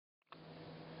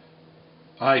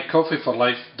Hi,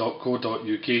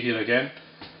 coffeeforlife.co.uk here again.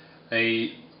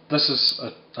 This is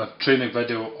a training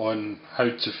video on how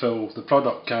to fill the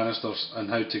product canisters and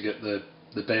how to get the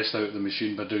best out of the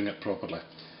machine by doing it properly.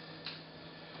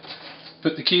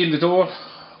 Put the key in the door,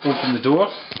 open the door.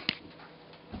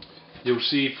 You'll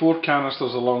see 4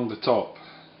 canisters along the top.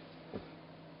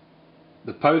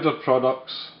 The powdered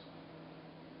products,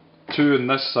 2 on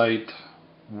this side,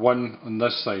 1 on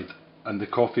this side, and the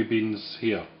coffee beans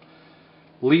here.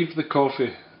 Leave the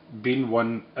coffee bean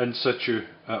one in situ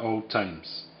at all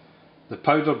times. The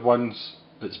powdered ones,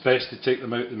 it's best to take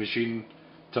them out of the machine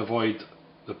to avoid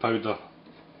the powder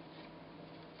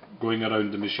going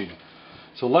around the machine.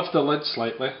 So lift the lid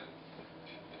slightly,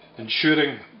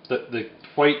 ensuring that the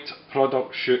white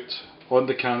product chute on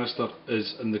the canister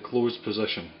is in the closed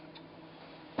position.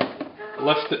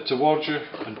 Lift it towards you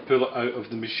and pull it out of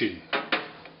the machine.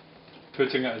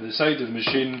 Putting it at the side of the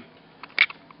machine,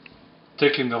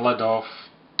 taking the lid off.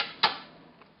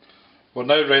 We're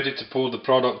now ready to pour the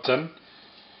product in.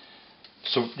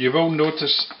 So you will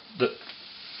notice that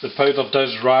the powder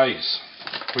does rise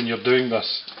when you're doing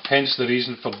this, hence the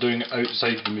reason for doing it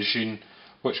outside the machine,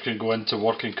 which can go into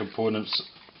working components,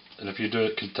 and if you do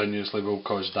it continuously will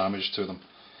cause damage to them.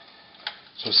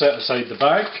 So set aside the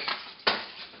bag,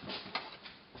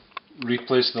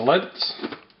 replace the lid.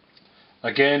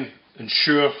 Again,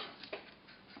 ensure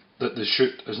that the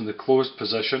chute is in the closed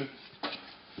position.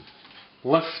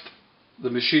 Lift the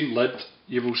machine lid.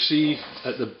 You will see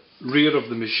at the rear of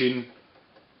the machine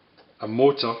a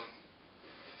motor.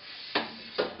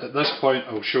 At this point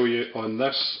I'll show you on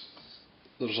this,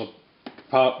 there's a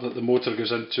part that the motor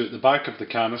goes into at the back of the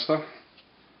canister.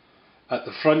 At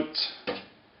the front,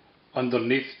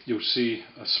 underneath, you'll see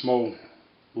a small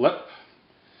lip.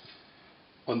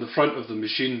 On the front of the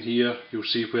machine here, you'll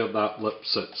see where that lip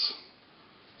sits.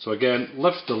 So again,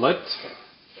 lift the lid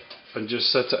and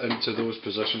just set it into those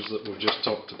positions that we've just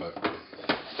talked about.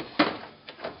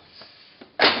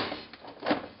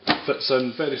 It fits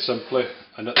in very simply,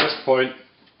 and at this point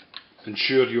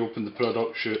ensure you open the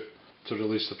product chute to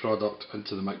release the product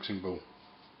into the mixing bowl.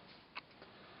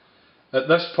 At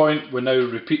this point we now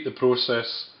repeat the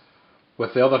process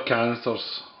with the other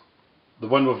canisters. The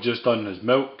one we've just done is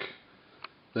milk,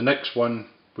 the next one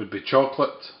would be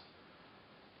chocolate,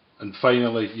 and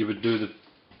finally you would do the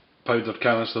powdered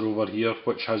canister over here,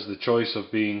 which has the choice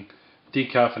of being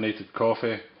decaffeinated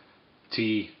coffee,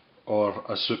 tea or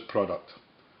a soup product.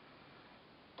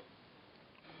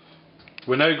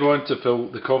 We now go on to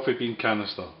fill the coffee bean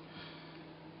canister.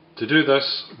 To do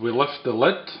this, we lift the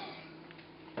lid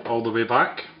all the way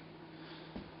back,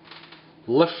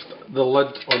 lift the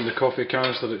lid on the coffee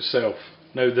canister itself.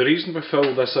 Now the reason we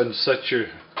fill this in situ,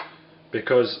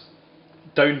 because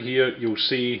down here you'll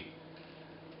see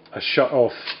a shut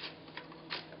off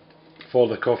for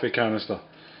the coffee canister.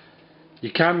 You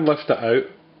can lift it out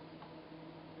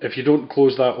if you don't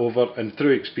close that over, and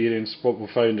through experience what we've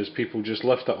found is people just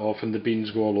lift it off and the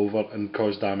beans go all over and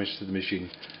cause damage to the machine.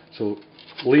 So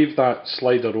leave that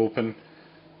slider open,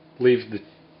 leave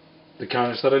the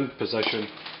canister in position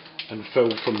and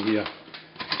fill from here.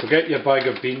 So get your bag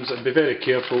of beans and be very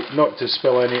careful not to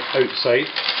spill any outside.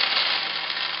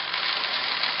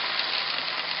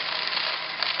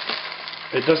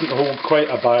 It doesn't hold quite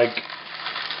a bag,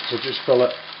 so just fill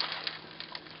it.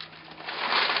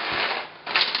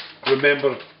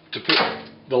 Remember to put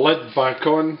the lid back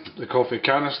on the coffee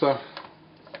canister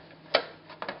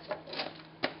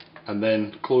and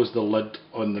then close the lid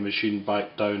on the machine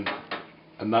back down,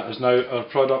 and that is now our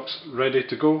products ready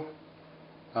to go,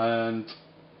 and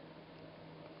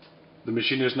the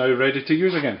machine is now ready to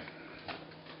use again.